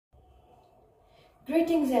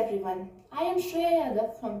Greetings everyone, I am Shreya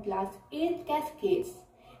Yadav from class 8 Cascades.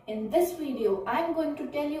 In this video, I am going to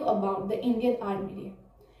tell you about the Indian Army Day.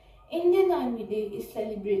 Indian Army Day is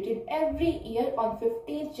celebrated every year on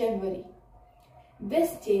 15th January.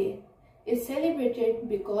 This day is celebrated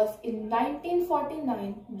because in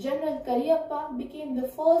 1949, General Cariappa became the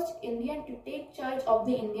first Indian to take charge of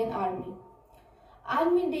the Indian Army.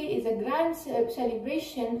 Army Day is a grand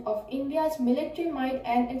celebration of India's military might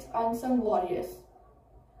and its unsung warriors.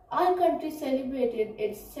 Our country celebrated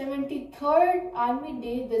its 73rd Army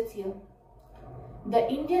Day this year. The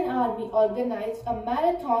Indian Army organized a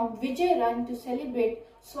marathon Vijay Run to celebrate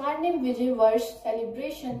Swarnim Vijay Varsh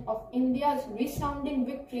celebration of India's resounding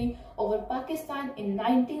victory over Pakistan in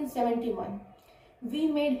 1971. We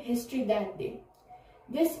made history that day.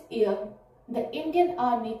 This year, the Indian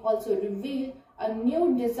Army also revealed a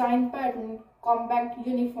new design pattern combat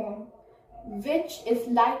uniform, which is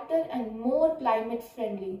lighter and more climate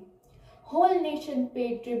friendly. Whole nation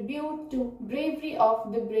paid tribute to bravery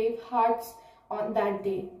of the brave hearts on that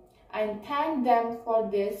day and thanked them for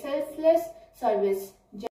their selfless service.